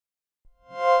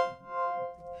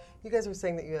You guys are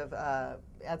saying that you have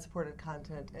ad-supported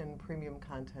content and premium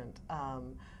content.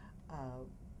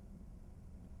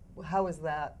 How is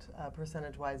that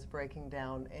percentage-wise breaking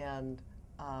down, and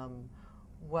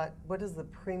what does the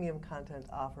premium content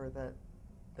offer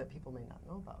that people may not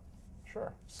know about?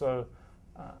 Sure. So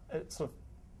it's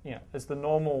it's the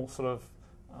normal sort of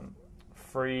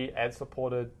free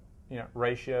ad-supported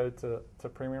ratio to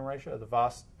premium ratio. The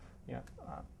vast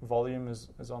volume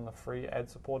is on the free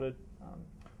ad-supported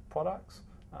products,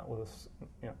 with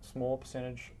a smaller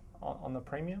percentage on the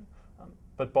premium.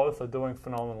 But both are doing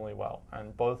phenomenally well,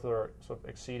 and both are sort of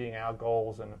exceeding our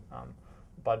goals and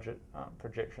budget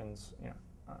projections.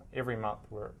 Every month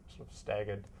we're sort of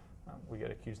staggered. We get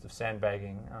accused of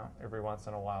sandbagging every once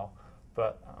in a while,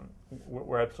 but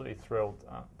we're absolutely thrilled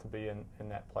to be in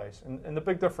that place. And the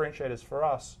big differentiators for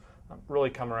us really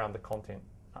come around the content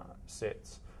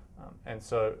sets. And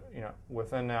so,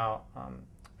 within our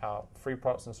free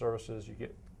products and services, you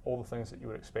get all the things that you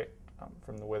would expect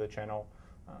from the Weather Channel.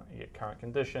 You get current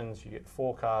conditions, you get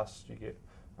forecasts, you get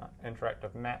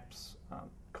interactive maps,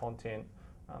 content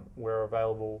where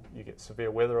available. You get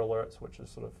severe weather alerts, which is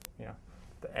sort of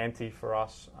the ante for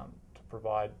us to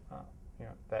provide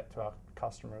that to our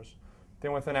customers.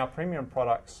 Then within our premium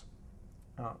products,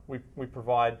 we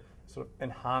provide sort of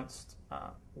enhanced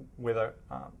weather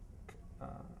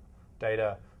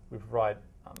data. We provide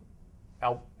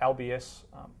LBS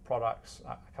products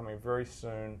coming very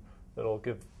soon that'll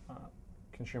give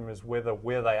consumers weather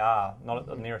where they are, not at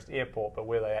the nearest airport, but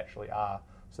where they actually are.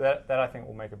 So that I think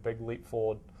will make a big leap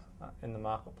forward in the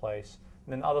marketplace.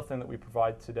 And then the other thing that we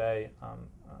provide today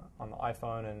on the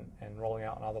iPhone and rolling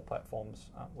out on other platforms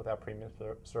with our premium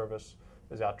service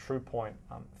is our TruePoint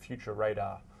future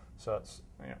radar. So it's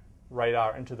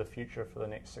radar into the future for the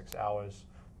next 6 hours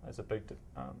is a big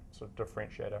sort of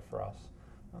differentiator for us.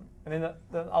 And then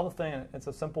the other thing, it's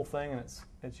a simple thing, and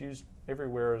it's used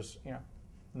everywhere, is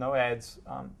no ads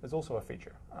is also a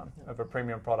feature of a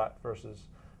premium product versus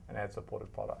an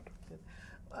ad-supported product.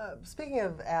 Speaking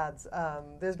of ads,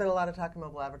 there's been a lot of talk in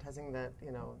mobile advertising that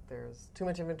there's too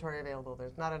much inventory available,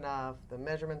 there's not enough, the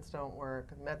measurements don't work,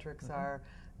 the metrics are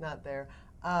not there.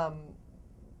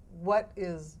 What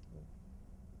is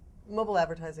mobile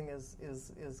advertising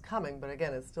is coming, but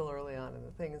again, it's still early on in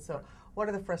the thing. And so, what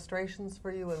are the frustrations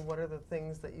for you, and what are the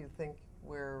things that you think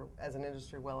we're, as an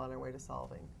industry, well on our way to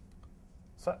solving?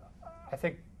 So, I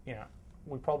think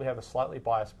we probably have a slightly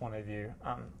biased point of view,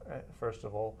 first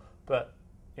of all, but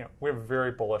we're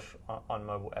very bullish on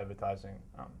mobile advertising,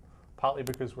 partly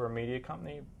because we're a media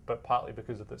company, but partly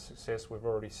because of the success we've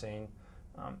already seen.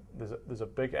 There's a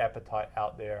big appetite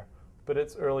out there, but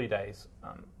it's early days.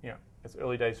 It's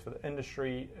early days for the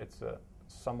industry. It's a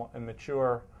somewhat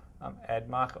immature ad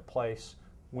marketplace.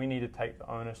 We need to take the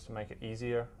onus to make it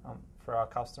easier for our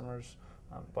customers,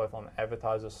 both on the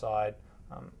advertiser side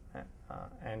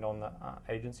and on the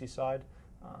agency side,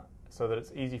 so that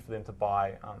it's easy for them to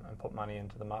buy and put money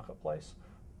into the marketplace.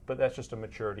 But that's just a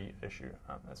maturity issue.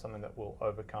 That's something that we'll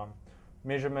overcome.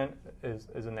 Measurement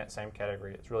is in that same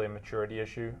category. It's really a maturity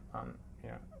issue.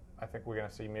 I think we're going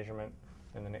to see measurement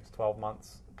in the next 12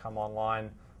 months come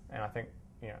online, and I think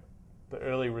the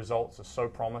early results are so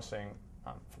promising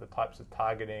for the types of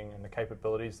targeting and the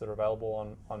capabilities that are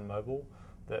available on mobile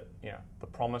that the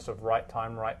promise of right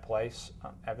time, right place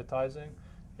advertising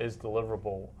is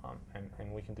deliverable,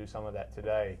 and we can do some of that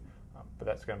today, but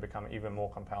that's going to become even more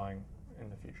compelling in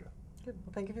the future. Good.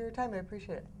 Well, thank you for your time. I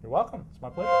appreciate it. You're welcome. It's my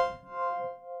pleasure.